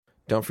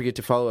Don't forget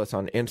to follow us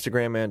on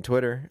Instagram and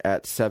Twitter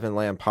at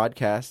 7Lamb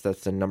Podcast.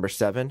 That's the number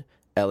 7,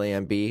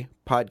 LAMB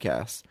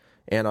Podcast.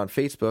 And on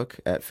Facebook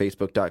at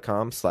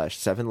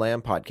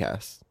facebook.com/7Lamb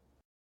Podcast.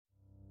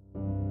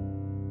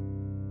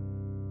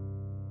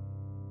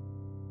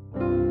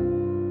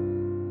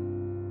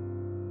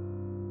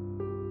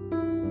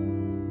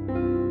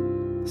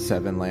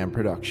 Seven Lamb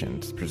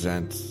Productions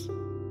presents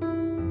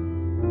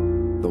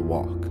The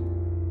Walk,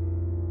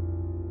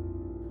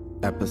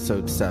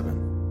 Episode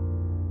 7.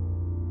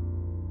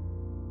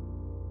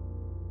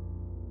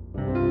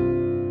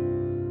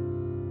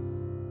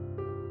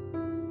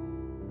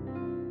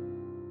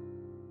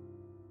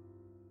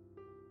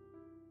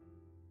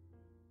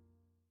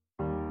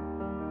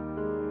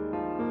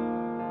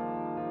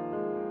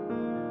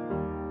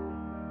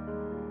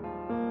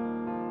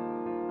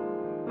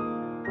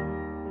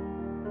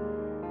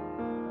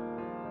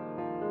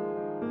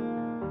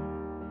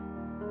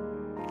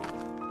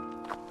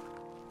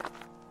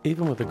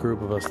 Even with a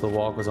group of us, the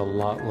walk was a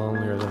lot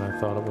lonelier than I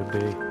thought it would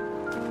be.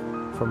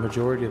 For a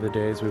majority of the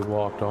days, we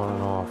walked on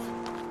and off.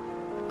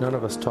 None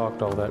of us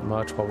talked all that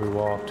much while we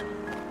walked.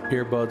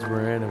 Earbuds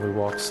were in, and we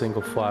walked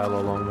single file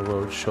along the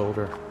road's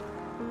shoulder.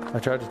 I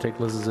tried to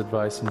take Liz's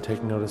advice and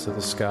take notice of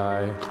the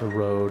sky, the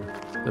road,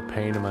 the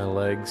pain in my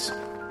legs.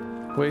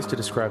 Ways to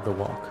describe the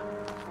walk.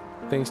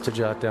 Things to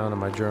jot down in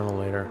my journal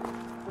later.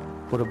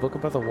 Would a book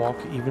about the walk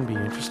even be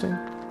interesting?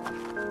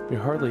 We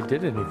hardly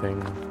did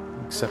anything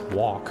except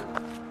walk.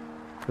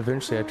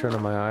 Eventually, I turned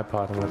on my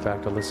iPod and went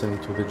back to listening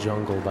to The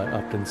Jungle by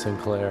Upton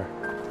Sinclair.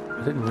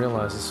 I didn't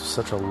realize this was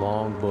such a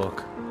long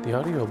book. The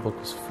audiobook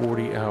was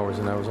 40 hours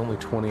and I was only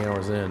 20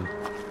 hours in.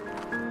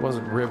 It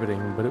wasn't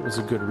riveting, but it was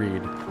a good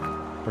read.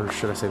 Or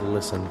should I say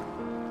listen.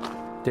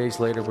 Days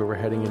later, we were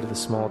heading into the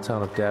small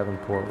town of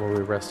Davenport where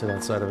we rested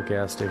outside of a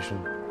gas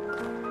station.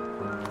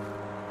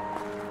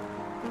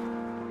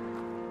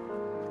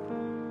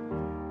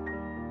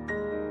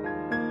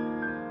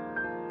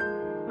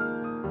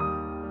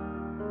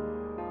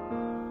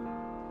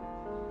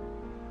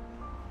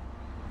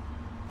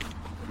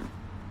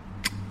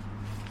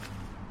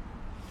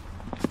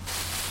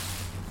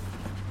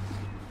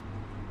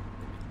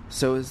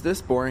 So is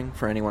this boring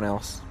for anyone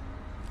else?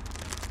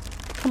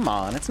 Come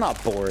on, it's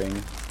not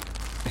boring.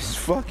 It's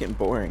fucking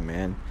boring,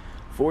 man.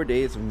 4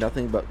 days of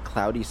nothing but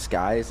cloudy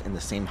skies and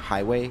the same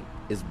highway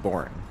is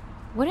boring.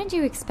 What did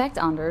you expect,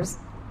 Anders?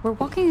 We're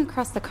walking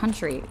across the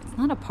country. It's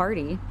not a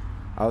party.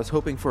 I was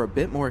hoping for a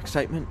bit more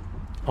excitement.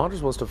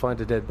 Anders wants to find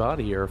a dead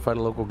body or fight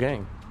a local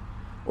gang.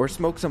 Or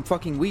smoke some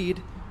fucking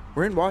weed.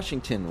 We're in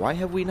Washington. Why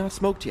have we not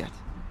smoked yet?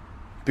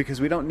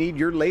 Because we don't need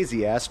your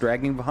lazy ass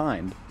dragging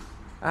behind.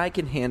 I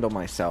can handle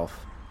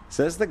myself.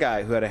 Says the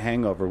guy who had a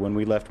hangover when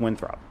we left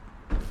Winthrop.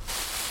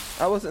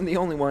 I wasn't the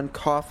only one.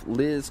 Cough,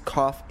 Liz,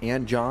 cough,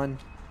 and John.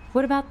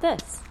 What about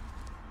this?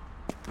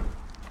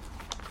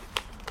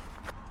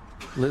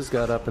 Liz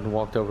got up and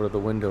walked over to the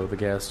window of the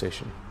gas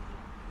station.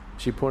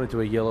 She pointed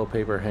to a yellow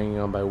paper hanging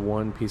on by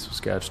one piece of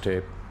Scotch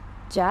tape.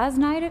 Jazz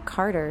night at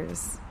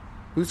Carter's.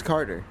 Who's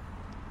Carter?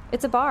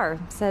 It's a bar.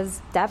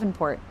 Says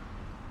Davenport.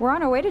 We're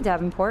on our way to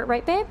Davenport,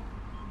 right, babe?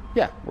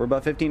 Yeah, we're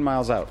about 15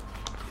 miles out.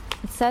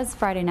 It says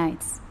Friday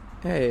nights.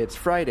 Hey, it's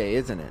Friday,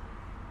 isn't it?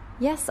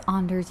 Yes,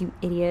 Anders, you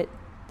idiot.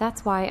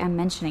 That's why I'm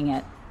mentioning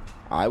it.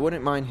 I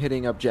wouldn't mind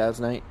hitting up Jazz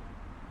Night.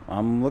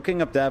 I'm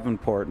looking up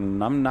Davenport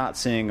and I'm not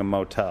seeing a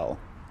motel.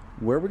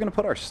 Where are we going to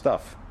put our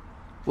stuff?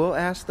 We'll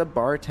ask the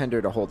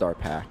bartender to hold our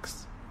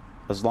packs.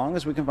 As long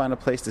as we can find a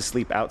place to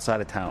sleep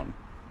outside of town.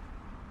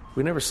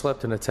 We never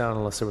slept in a town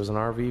unless there was an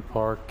RV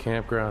park,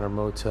 campground, or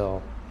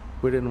motel.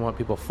 We didn't want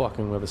people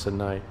fucking with us at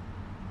night.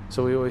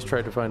 So we always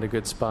tried to find a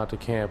good spot to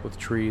camp with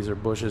trees or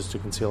bushes to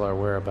conceal our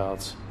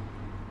whereabouts.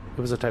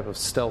 It was a type of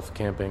stealth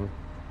camping.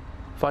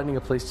 Finding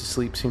a place to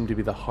sleep seemed to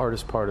be the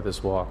hardest part of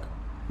this walk.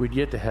 We'd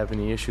yet to have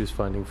any issues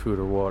finding food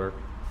or water.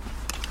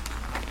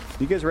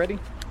 You guys ready?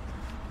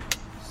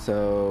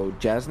 So,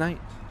 Jazz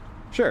Night?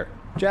 Sure,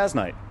 Jazz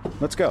Night.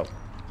 Let's go.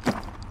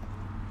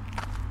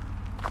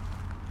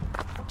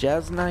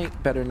 Jazz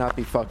Night better not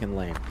be fucking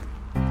lame.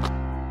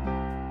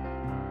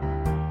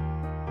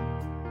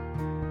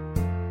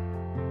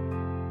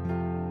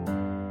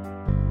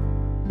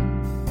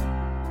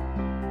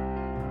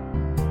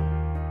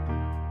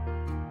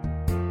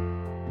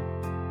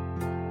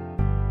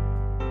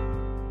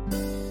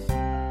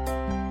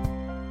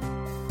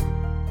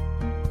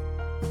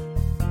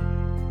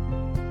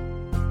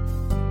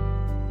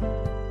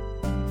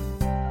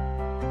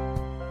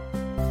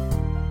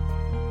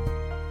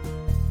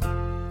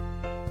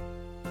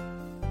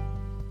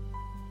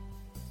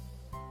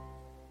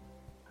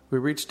 We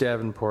reached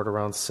Davenport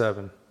around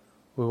 7.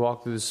 We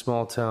walked through the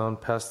small town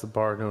past the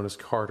bar known as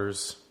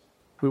Carter's.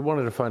 We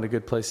wanted to find a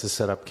good place to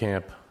set up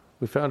camp.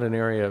 We found an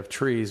area of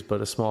trees,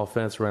 but a small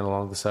fence ran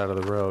along the side of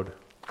the road.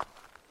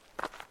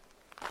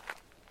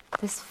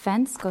 This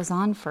fence goes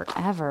on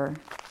forever.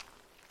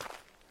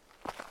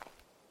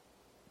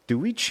 Do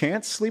we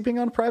chance sleeping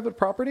on private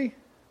property?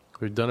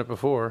 We've done it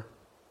before.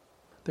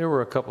 There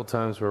were a couple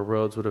times where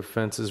roads would have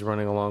fences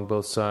running along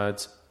both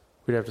sides.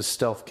 We'd have to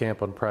stealth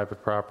camp on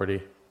private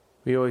property.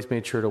 We always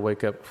made sure to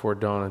wake up before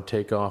dawn and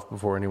take off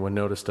before anyone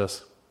noticed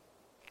us.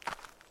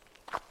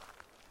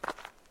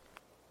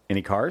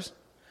 Any cars?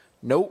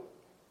 Nope.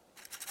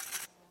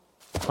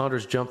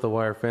 Anders jumped the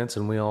wire fence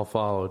and we all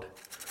followed.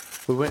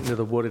 We went into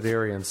the wooded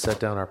area and set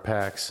down our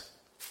packs.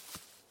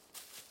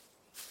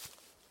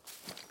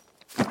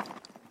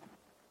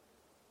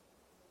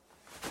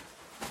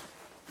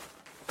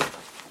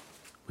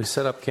 We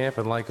set up camp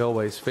and, like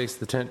always, faced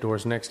the tent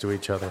doors next to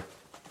each other.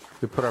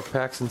 We put our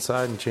packs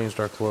inside and changed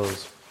our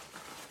clothes.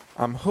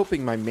 I'm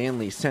hoping my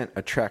manly scent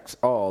attracts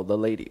all the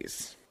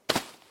ladies.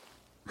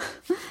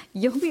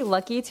 You'll be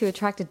lucky to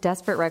attract a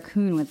desperate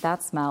raccoon with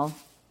that smell.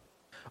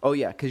 Oh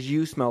yeah, 'cause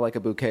you smell like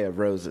a bouquet of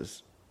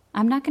roses.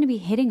 I'm not going to be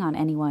hitting on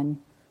anyone.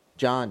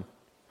 John,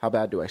 how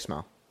bad do I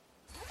smell?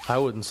 I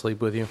wouldn't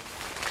sleep with you.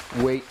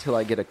 Wait till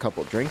I get a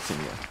couple drinks in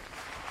you.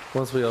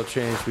 Once we all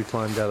changed, we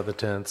climbed out of the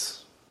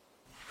tents.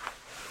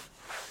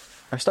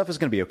 Our stuff is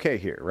going to be okay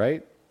here,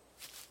 right?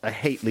 I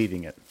hate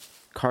leaving it.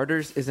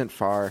 Carter's isn't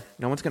far.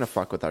 No one's gonna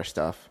fuck with our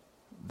stuff.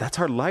 That's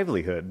our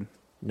livelihood.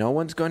 No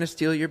one's going to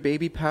steal your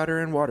baby powder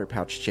and water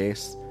pouch,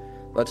 Chase.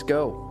 Let's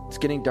go. It's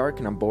getting dark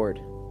and I'm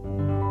bored.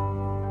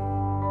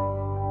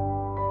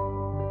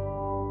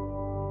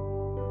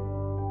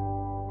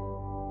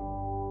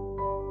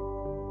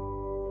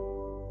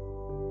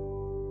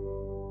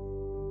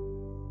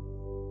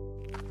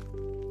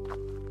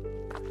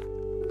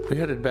 We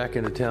headed back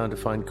into town to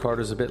find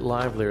Carter's a bit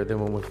livelier than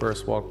when we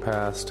first walked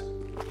past.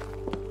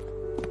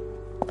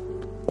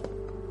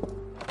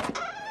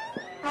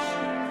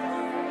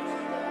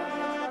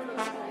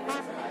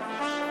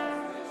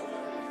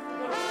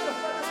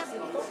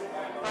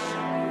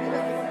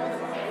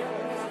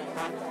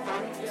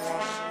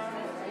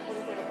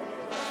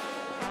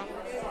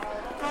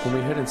 When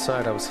we hid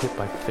inside, I was hit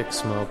by thick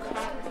smoke.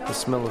 The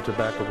smell of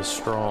tobacco was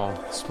strong.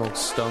 The smoke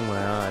stung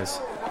my eyes.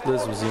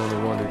 Liz was the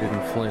only one who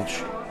didn't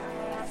flinch.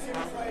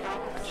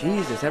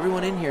 Jesus,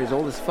 everyone in here is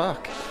old as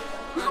fuck.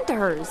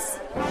 Anders!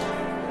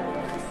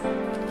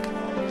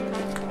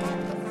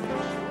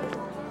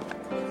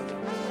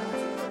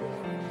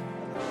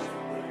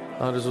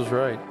 Anders was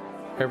right.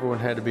 Everyone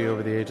had to be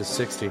over the age of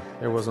 60.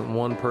 There wasn't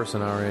one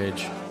person our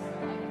age.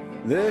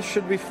 This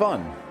should be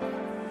fun.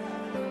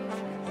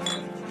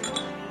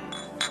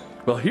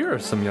 Well, here are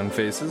some young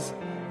faces.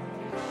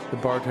 The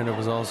bartender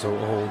was also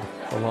old.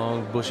 A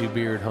long, bushy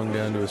beard hung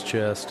down to his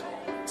chest.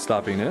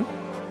 Stopping in?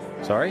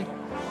 Sorry?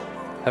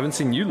 Haven't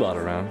seen you lot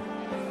around.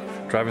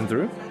 Driving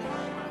through?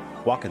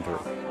 Walking through.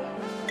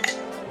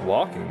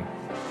 Walking?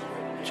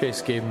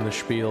 Chase gave him the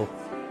spiel.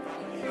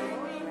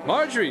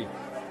 Marjorie!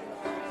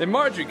 Hey,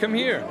 Marjorie, come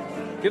here.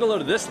 Get a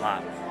load of this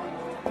lot.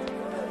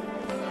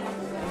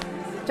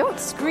 Don't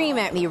scream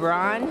at me,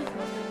 Ron.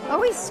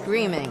 Always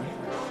screaming.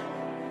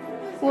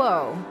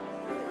 Whoa.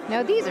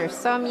 Now these are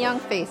some young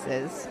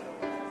faces.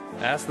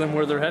 Ask them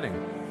where they're heading.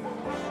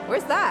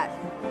 Where's that?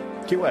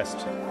 Key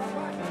West.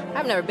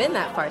 I've never been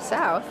that far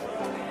south.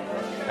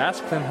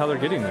 Ask them how they're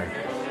getting there.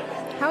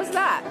 How's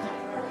that?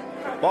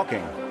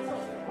 Walking.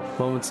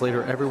 Moments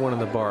later, everyone in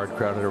the bar had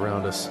crowded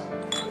around us.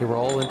 They were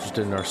all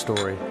interested in our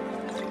story.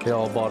 They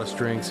all bought us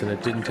drinks, and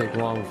it didn't take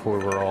long before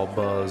we were all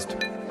buzzed.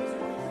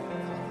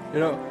 You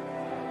know,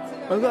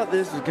 I thought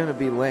this was gonna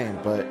be lame,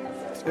 but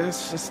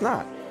it's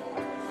not.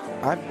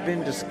 I've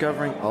been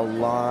discovering a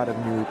lot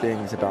of new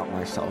things about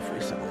myself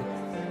recently.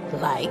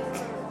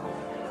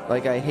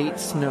 Like I hate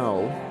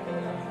snow,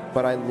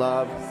 but I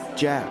love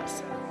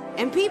jazz.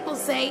 And people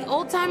say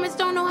old-timers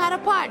don't know how to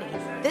party.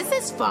 This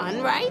is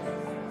fun, right?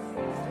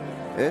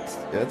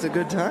 It's a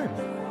good time.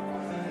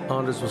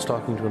 Anders was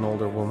talking to an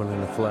older woman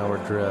in a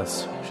flowered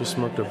dress. She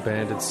smoked a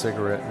banded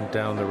cigarette and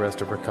downed the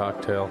rest of her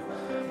cocktail.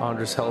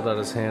 Anders held out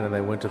his hand and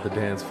they went to the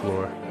dance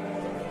floor.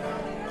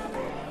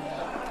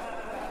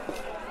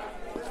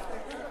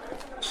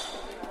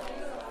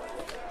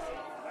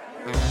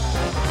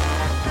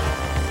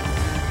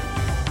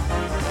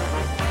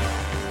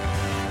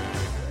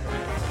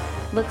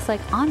 Looks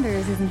like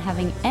Anders isn't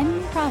having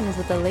any problems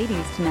with the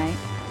ladies tonight.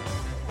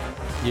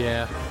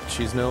 Yeah,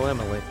 she's no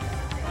Emily.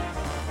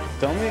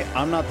 Tell me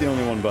I'm not the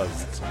only one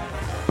buzzed.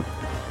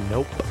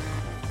 Nope.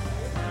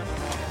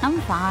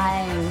 I'm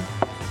fine.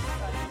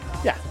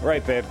 Yeah,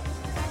 right, babe.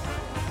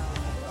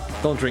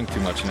 Don't drink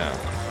too much now.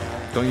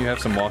 Don't you have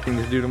some walking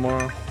to do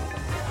tomorrow?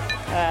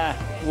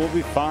 We'll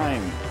be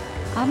fine.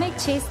 I'll make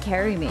Chase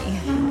carry me.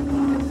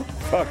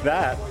 Fuck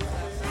that.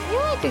 You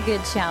like a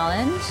good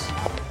challenge.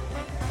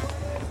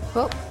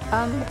 Well,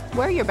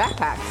 where are your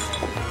backpacks?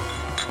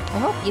 I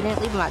hope you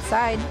didn't leave them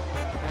outside.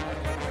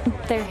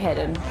 They're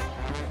hidden.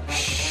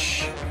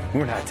 Shh.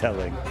 We're not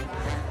telling.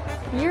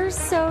 You're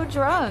so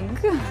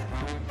drunk.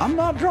 I'm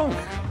not drunk.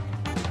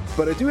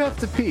 But I do have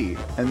to pee,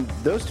 and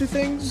those two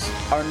things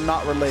are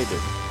not related.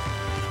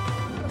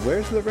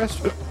 Where's the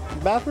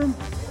bathroom?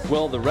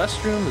 Well, the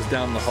restroom is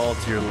down the hall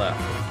to your left,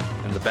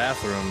 and the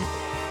bathroom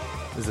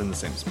is in the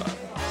same spot.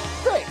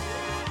 Great.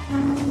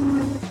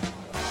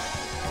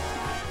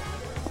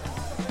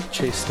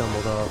 Chase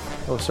stumbled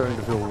off. I was starting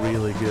to feel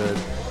really good.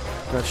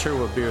 Not sure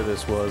what beer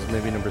this was,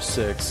 maybe number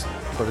 6.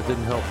 but it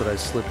didn't help that I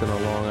slipped in a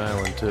Long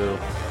Island, too.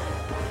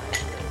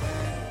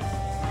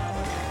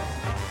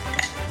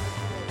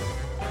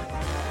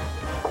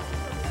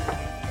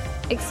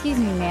 Excuse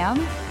me, ma'am.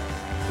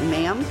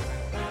 Ma'am?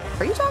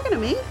 Are you talking to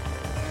me?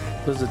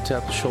 Liz had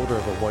tapped the shoulder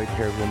of a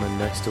white-haired woman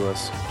next to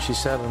us. She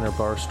sat on her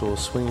bar stool,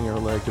 swinging her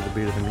leg to the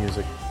beat of the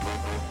music.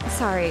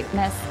 Sorry,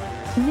 miss.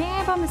 May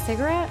I bum a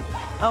cigarette?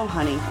 Oh,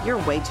 honey, you're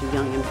way too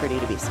young and pretty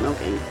to be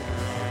smoking.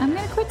 I'm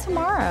gonna quit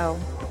tomorrow.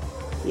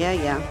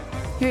 Yeah.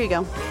 Here you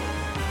go.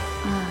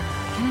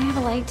 Can I have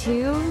a light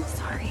too?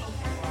 Sorry.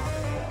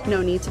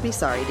 No need to be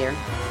sorry, dear.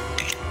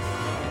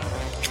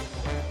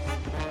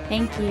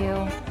 Thank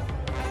you.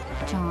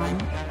 John,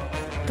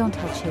 don't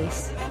tell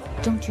Chase.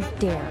 Don't you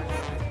dare.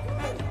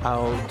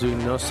 I'll do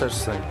no such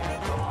thing.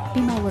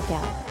 Be my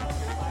lookout.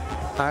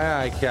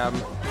 Aye,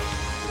 Captain.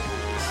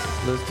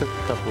 Liz took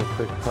a couple of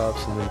quick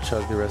puffs and then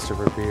chugged the rest of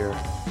her beer.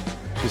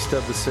 She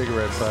stubbed the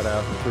cigarette butt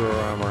out and threw her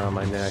arm around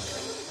my neck.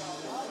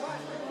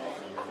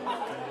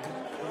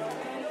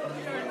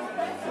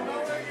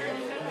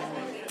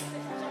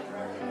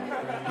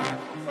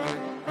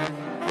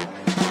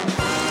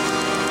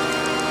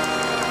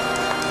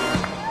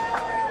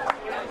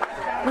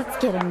 Let's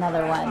get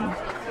another one.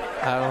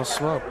 I don't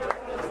smoke.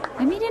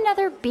 I need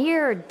another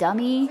beer,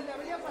 dummy.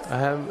 I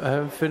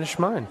haven't finished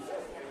mine.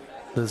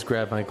 Liz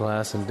grabbed my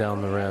glass and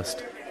downed the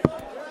rest.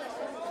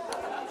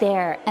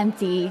 There,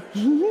 empty.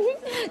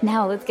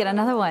 Now let's get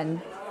another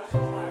one.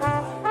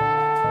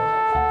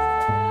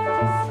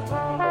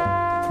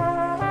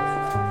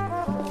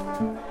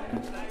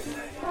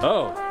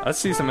 Oh, I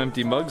see some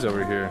empty mugs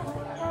over here.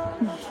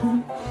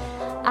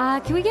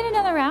 Can we get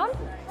another round?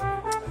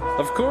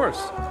 Of course.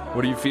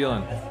 What are you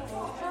feeling?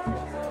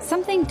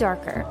 Something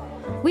darker.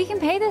 We can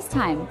pay this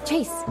time.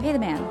 Chase, pay the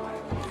man.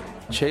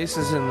 Chase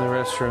is in the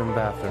restroom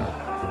bathroom.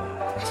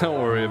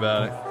 Don't worry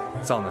about it.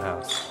 It's on the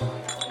house.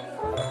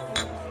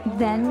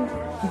 Then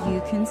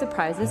you can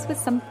surprise us with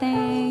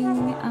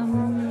something,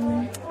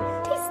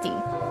 tasty.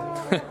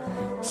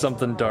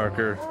 Something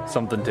darker,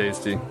 something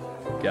tasty.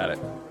 Got it.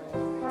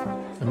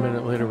 A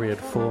minute later, we had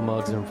full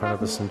mugs in front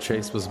of us, and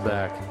Chase was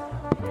back.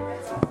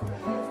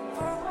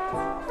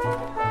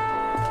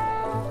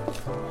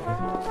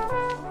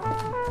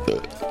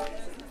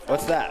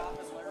 What's that?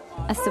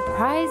 A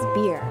surprise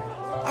beer.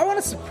 I want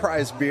a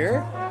surprise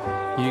beer.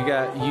 You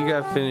got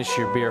to finish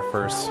your beer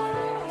first.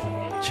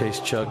 Chase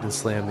chugged and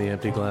slammed the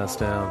empty glass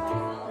down.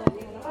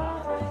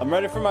 I'm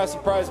ready for my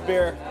surprise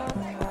beer.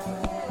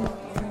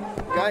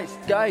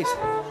 Guys.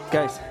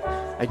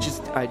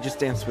 I just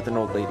danced with an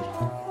old lady.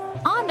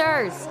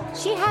 Anders!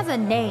 She has a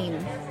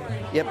name.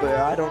 Yeah, but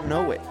I don't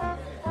know it.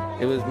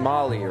 It was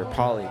Molly or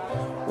Polly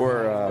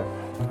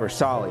or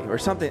Solly or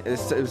something.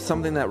 It was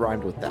something that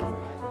rhymed with that.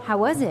 How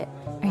was it?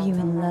 Are you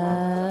in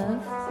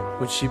love?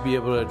 Would she be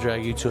able to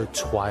drag you to a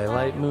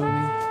Twilight movie?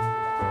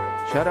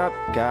 Shut up,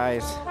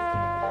 guys.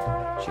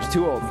 She's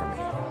too old for me,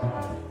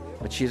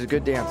 but she's a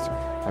good dancer.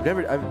 I've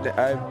never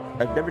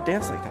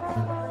danced like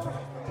that.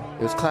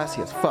 It was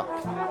classy as fuck.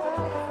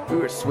 We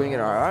were swinging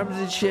our arms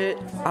and shit.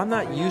 I'm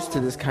not used to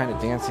this kind of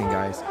dancing,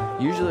 guys.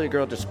 Usually a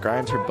girl just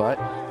grinds her butt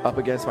up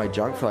against my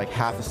junk for like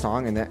half a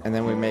song, and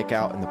then we make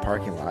out in the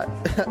parking lot.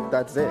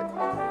 That's it.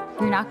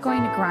 You're not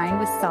going to grind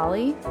with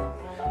Solly?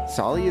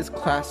 Solly is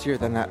classier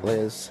than that,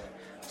 Liz.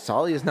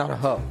 Solly is not a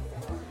hoe.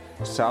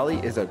 Solly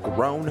is a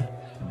grown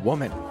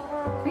woman.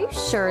 Are you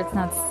sure it's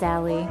not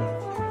Sally?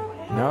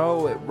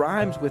 No, it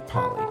rhymes with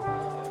Polly.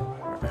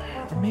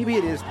 Or maybe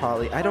it is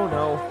Polly. I don't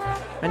know.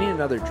 I need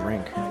another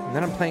drink. And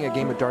then I'm playing a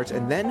game of darts,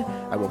 and then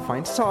I will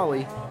find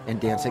Solly and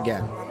dance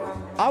again.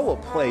 I will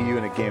play you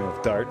in a game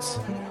of darts.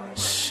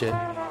 Shit,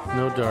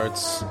 no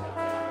darts.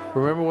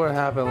 Remember what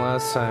happened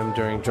last time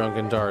during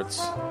Drunken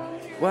Darts?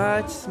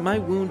 What? My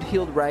wound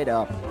healed right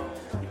up.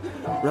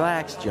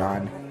 Relax,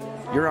 John.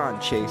 You're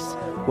on, Chase.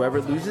 Whoever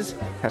loses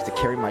has to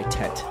carry my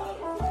tent.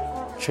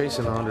 Chase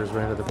and Anders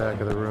ran to the back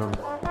of the room.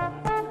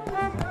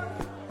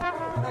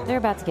 They're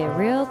about to get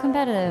real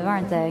competitive,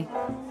 aren't they?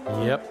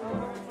 Yep.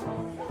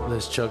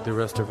 Liz chugged the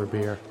rest of her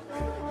beer.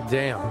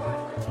 Damn.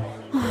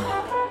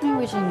 I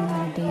wish I knew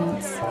how to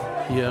dance.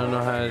 You don't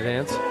know how to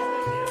dance?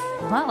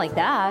 Not like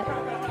that.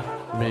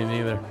 Me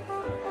neither.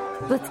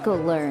 Let's go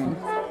learn.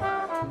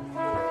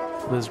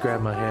 Liz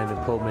grabbed my hand and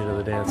pulled me to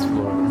the dance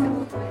floor.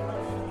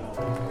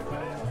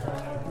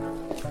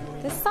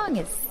 This song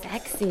is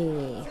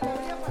sexy.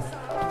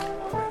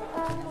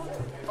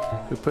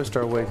 We pushed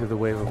our way through the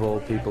wave of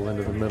old people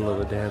into the middle of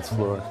the dance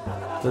floor.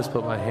 Liz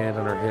put my hand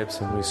on her hips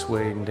and we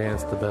swayed and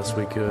danced the best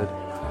we could.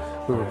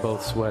 We were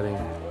both sweating.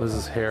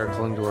 Liz's hair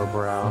clung to her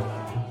brow.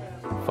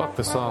 Fuck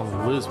the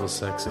song, Liz was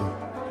sexy.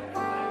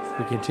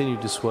 We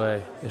continued to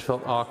sway. It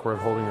felt awkward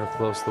holding her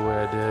close the way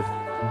I did.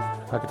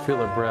 I could feel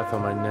her breath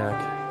on my neck.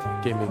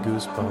 It gave me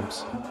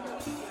goosebumps.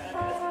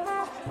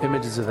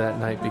 Images of that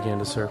night began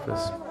to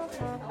surface.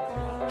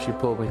 She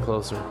pulled me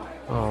closer.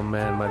 Oh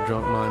man, my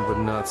drunk mind would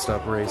not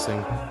stop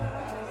racing.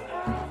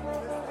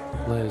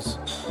 Liz,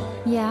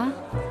 Yeah?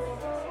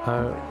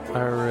 I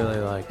really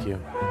like you.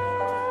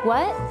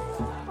 What?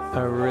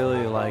 I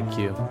really like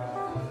you.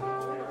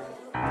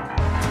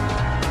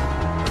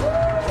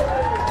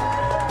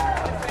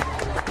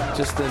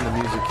 Just then the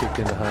music kicked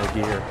into high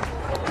gear.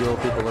 The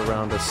old people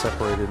around us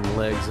separated and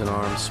legs and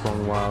arms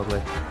swung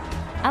wildly.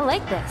 I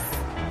like this.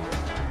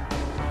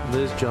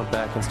 Liz jumped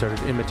back and started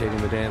imitating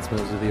the dance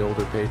moves of the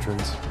older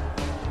patrons.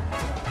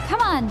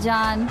 Come on,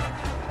 John.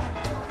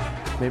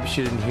 Maybe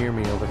she didn't hear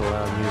me over the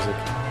loud music.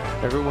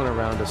 Everyone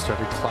around us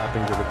started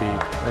clapping to the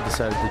beat. I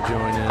decided to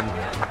join in.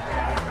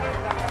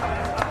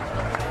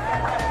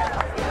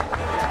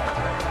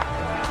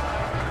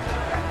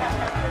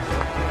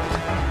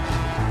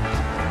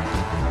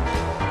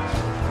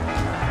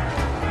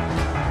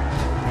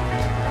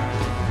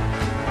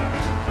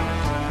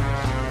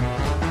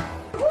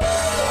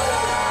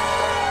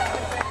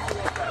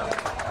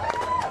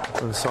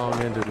 When the song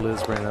ended,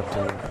 Liz ran up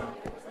to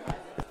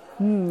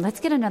me. Let's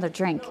get another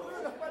drink.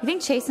 You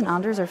think Chase and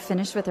Anders are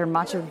finished with their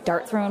macho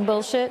dart-throwing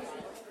bullshit?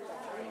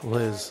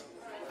 Liz,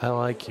 I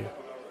like you.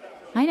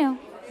 I know.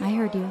 I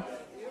heard you.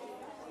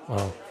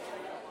 Well,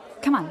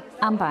 Come on,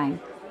 I'm buying.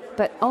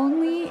 But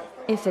only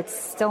if it's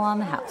still on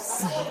the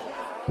house.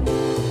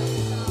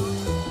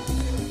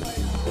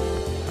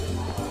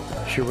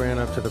 she ran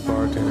up to the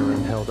bartender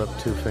and held up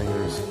 2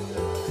 fingers.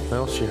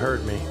 Well, she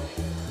heard me,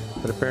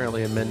 but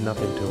apparently it meant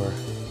nothing to her.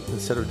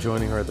 Instead of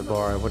joining her at the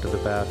bar, I went to the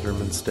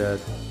bathroom instead.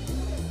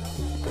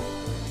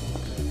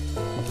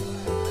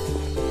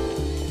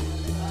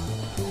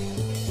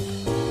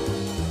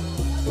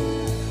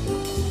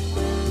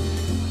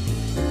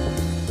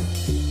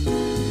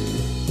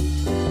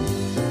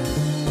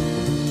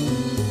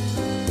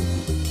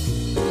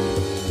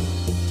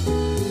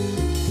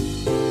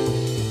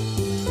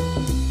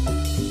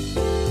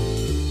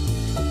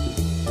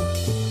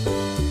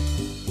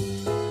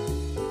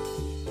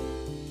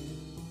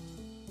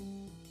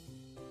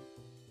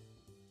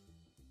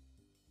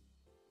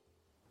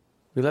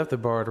 We left the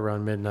bar at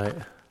around midnight.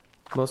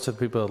 Most of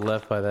the people had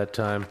left by that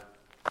time,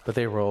 but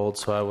they were old,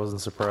 so I wasn't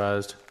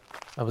surprised.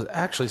 I was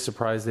actually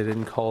surprised they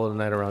didn't call it a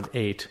night around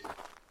 8.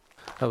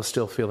 I was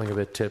still feeling a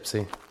bit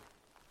tipsy.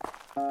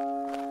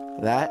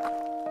 That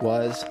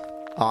was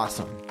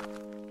awesome.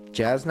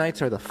 Jazz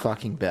nights are the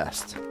fucking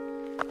best.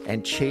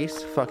 And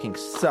Chase fucking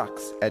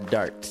sucks at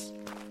darts.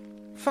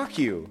 Fuck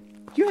you.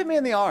 You hit me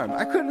in the arm.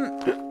 I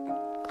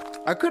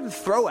couldn't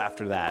throw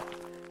after that.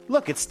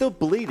 Look, it's still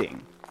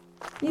bleeding.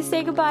 You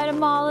say goodbye to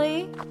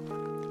Molly?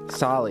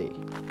 Solly.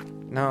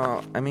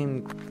 No, I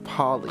mean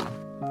Polly.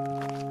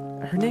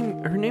 Her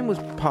name was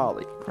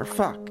Polly. Or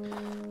fuck.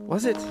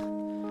 Was it?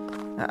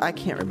 I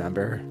can't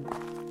remember.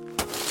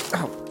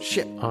 Oh,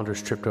 shit.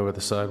 Anders tripped over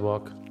the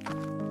sidewalk.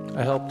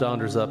 I helped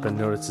Anders up and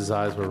noticed his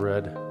eyes were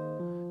red.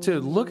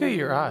 Dude, look at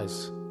your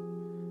eyes.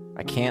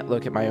 I can't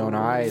look at my own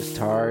eyes,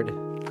 Tard.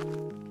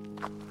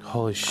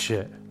 Holy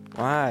shit.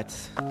 What?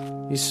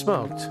 You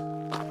smoked.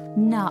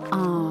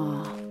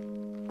 Nuh-uh.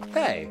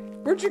 Hey,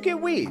 where'd you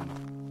get weed?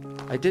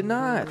 I did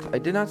not. I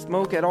did not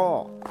smoke at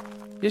all.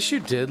 Yes,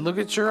 you did. Look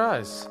at your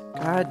eyes.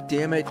 God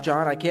damn it,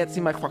 John. I can't see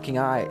my fucking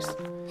eyes.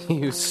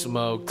 You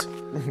smoked.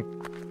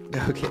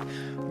 Okay.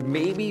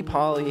 Maybe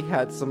Polly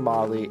had some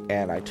Molly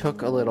and I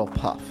took a little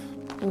puff.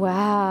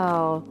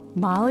 Wow.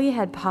 Molly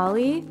had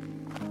Polly?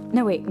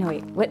 No, wait.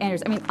 What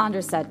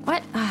Anders said.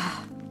 What?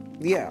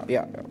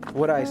 Yeah.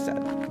 What I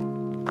said.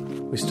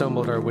 We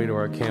stumbled our way to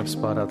our camp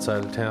spot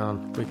outside of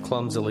town. We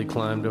clumsily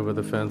climbed over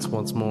the fence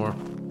once more.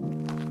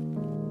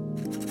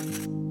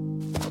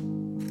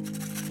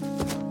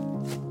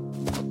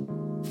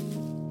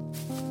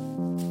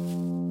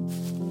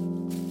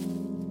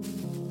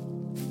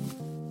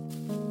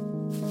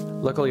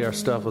 Luckily, our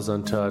stuff was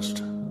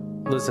untouched.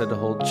 Liz had to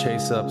hold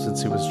Chase up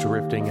since he was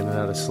drifting in and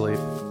out of sleep.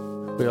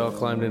 We all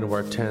climbed into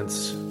our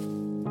tents.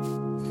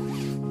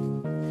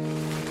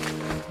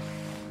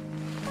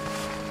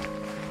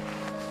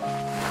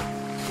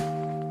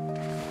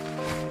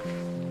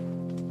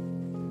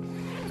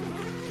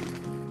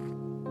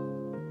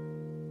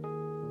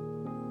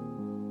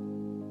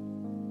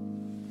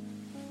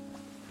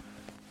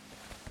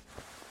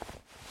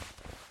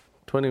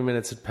 "20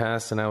 minutes had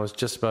passed, and I was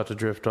just about to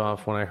drift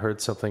off when I heard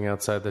something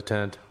outside the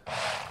tent.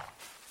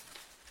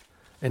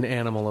 An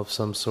animal of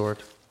some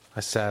sort.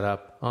 I sat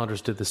up. Anders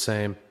did the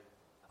same.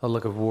 A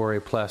look of worry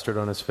plastered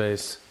on his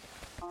face.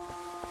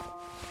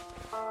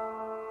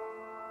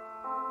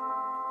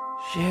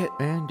 Shit,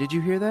 man. Did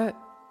you hear that?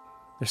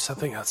 There's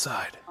something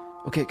outside.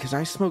 Okay, because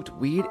I smoked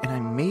weed and I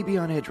may be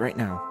on edge right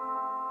now.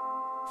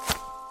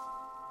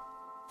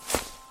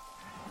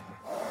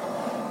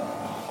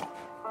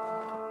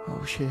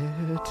 Oh, shit.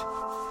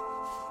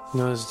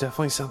 No, there's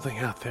definitely something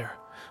out there.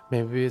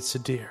 Maybe it's a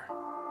deer.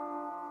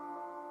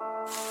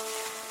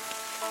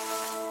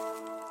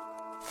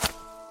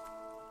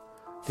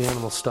 The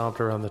animal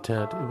stomped around the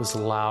tent. It was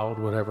loud,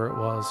 whatever it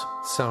was.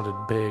 It sounded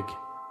big.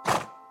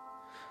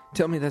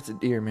 Tell me that's a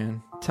deer,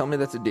 man. Tell me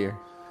that's a deer.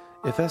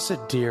 If that's a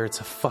deer, it's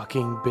a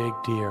fucking big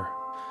deer.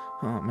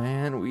 Oh,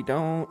 man, we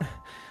don't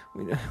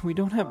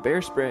have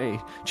bear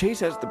spray. Chase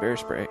has the bear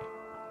spray.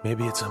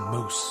 Maybe it's a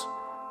moose.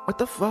 What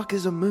the fuck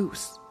is a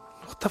moose?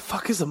 What the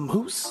fuck is a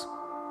moose?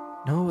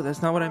 No,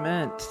 that's not what I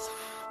meant.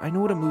 I know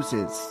what a moose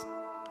is.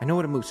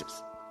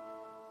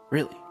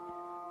 Really.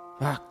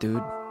 Fuck,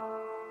 dude.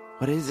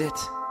 What is it?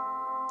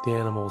 The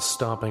animal was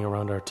stomping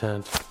around our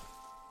tent.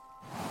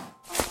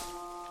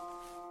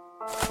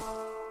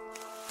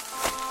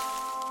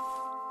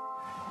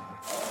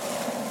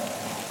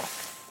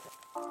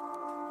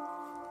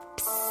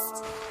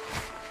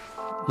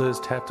 Liz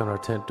tapped on our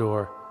tent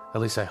door. At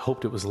least I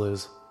hoped it was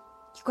Liz.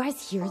 You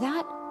guys hear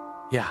that?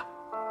 Yeah.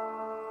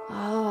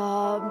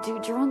 Oh, I'm too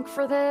drunk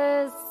for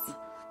this.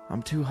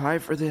 I'm too high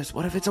for this.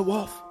 What if it's a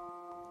wolf?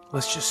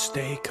 Let's just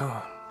stay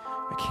calm.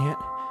 I can't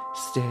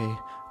stay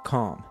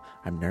calm.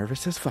 I'm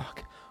nervous as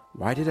fuck.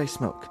 Why did I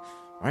smoke?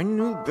 I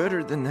knew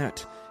better than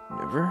that.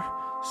 Never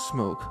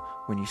smoke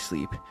when you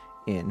sleep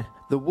in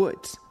the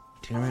woods.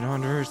 Damn it,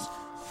 Anders.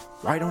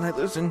 Why don't I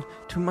listen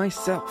to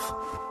myself?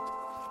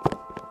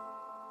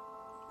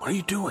 What are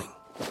you doing?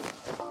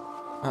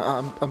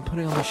 I'm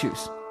putting on my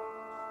shoes.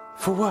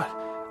 For what?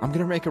 I'm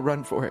gonna make a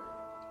run for it.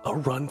 A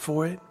run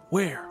for it?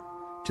 Where?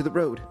 To the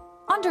road.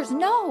 Anders,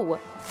 no!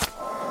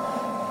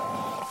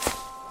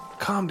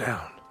 Calm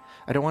down.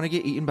 I don't want to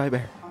get eaten by a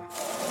bear.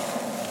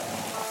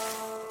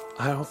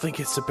 I don't think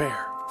it's a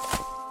bear.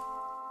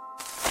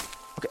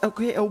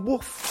 Okay, a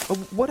wolf.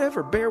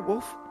 Whatever, bear,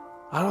 wolf.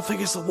 I don't think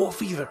it's a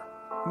wolf either.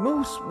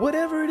 Moose,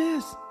 whatever it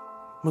is.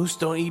 Moose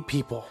don't eat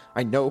people.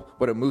 I know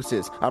what a moose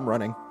is. I'm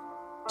running.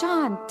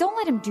 John, don't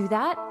let him do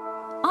that.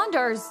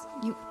 Anders,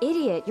 you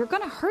idiot. You're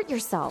gonna hurt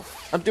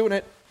yourself. I'm doing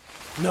it.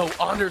 No,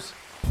 Anders.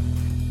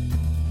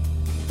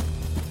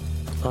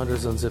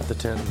 Anders unzipped the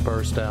tent and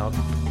burst out.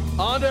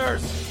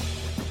 Anders!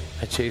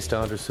 I chased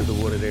Anders through the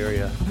wooded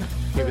area.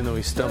 Even though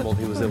he stumbled,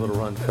 he was able to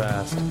run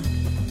fast.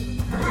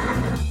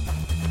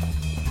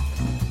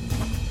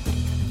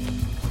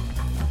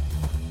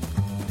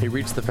 He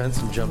reached the fence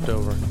and jumped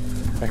over.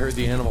 I heard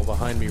the animal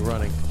behind me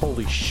running.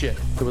 Holy shit,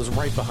 it was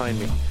right behind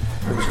me.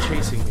 It was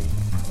chasing me.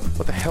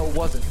 What the hell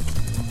was it?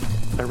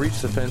 I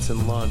reached the fence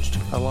and lunged.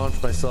 I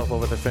launched myself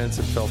over the fence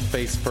and fell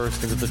face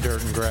first into the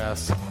dirt and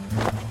grass.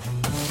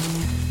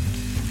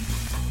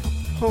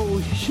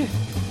 Holy shit.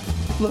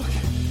 Look.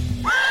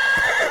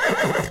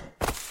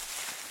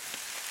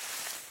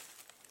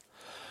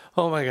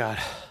 Oh my god.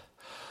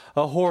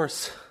 A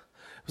horse.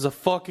 It was a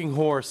fucking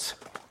horse.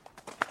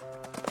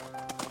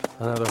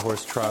 Another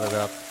horse trotted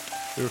up.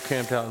 We were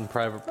camped out in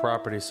private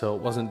property, so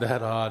it wasn't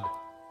that odd.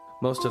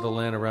 Most of the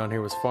land around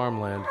here was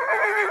farmland.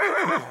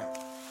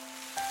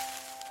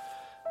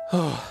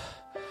 Oh,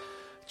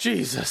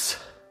 Jesus.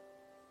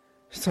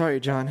 Sorry,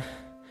 John.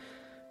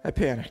 I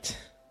panicked.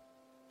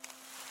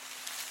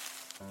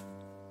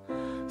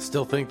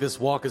 Still think this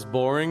walk is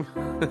boring?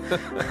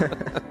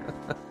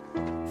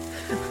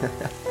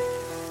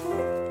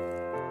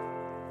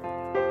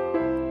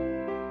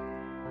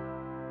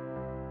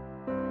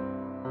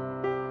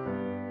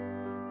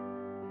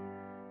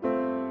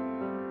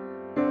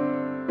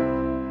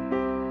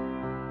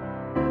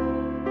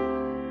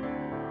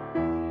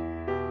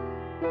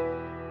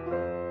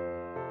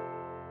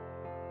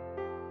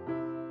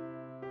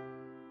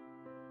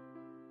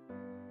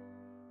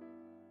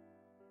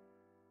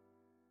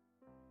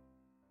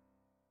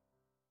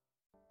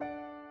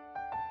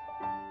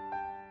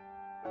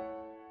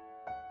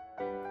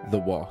 The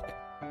Walk.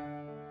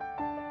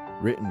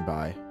 Written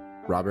by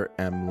Robert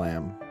M.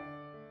 Lamb.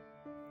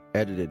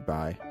 Edited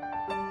by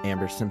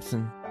Amber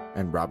Simpson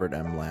and Robert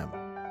M. Lamb.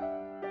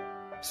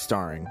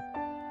 Starring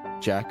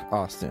Jack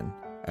Austin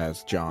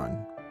as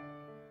John,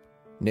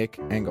 Nick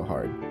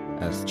Engelhard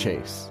as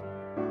Chase,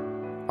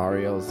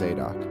 Ariel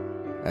Zadok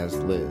as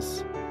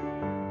Liz,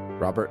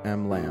 Robert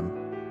M.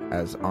 Lamb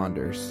as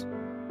Anders,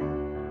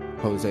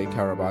 Jose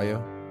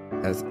Caraballo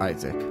as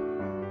Isaac.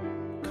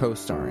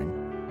 Co-starring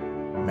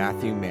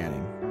Matthew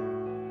Manning,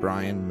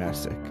 Brian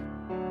Messick,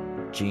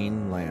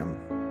 Gene Lamb,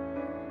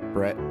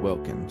 Brett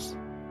Wilkins,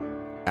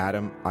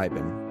 Adam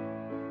Iben,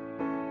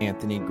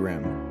 Anthony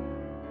Grimm,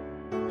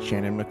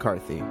 Shannon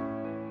McCarthy,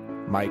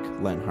 Mike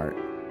Lenhart,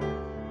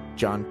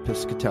 John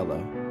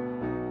Piscatello,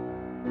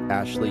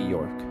 Ashley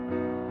York,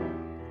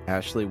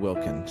 Ashley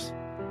Wilkins,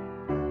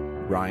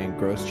 Ryan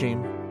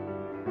Grosjean,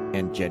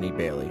 and Jenny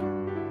Bailey.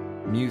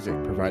 Music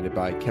provided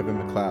by Kevin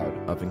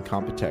MacLeod of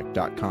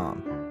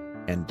Incompetech.com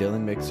and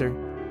Dylan Mixer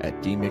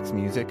at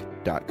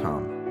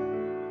dmixmusic.com.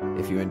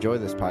 If you enjoy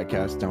this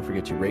podcast, don't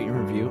forget to rate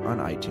and review on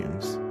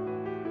iTunes.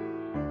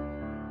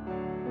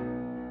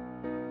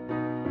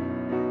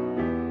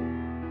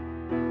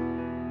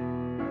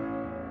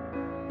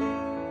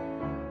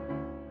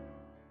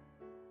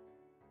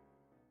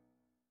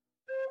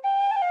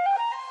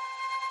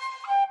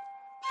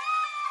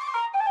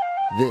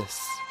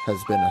 This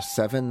has been a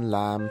Seven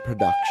Lamb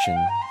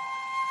production.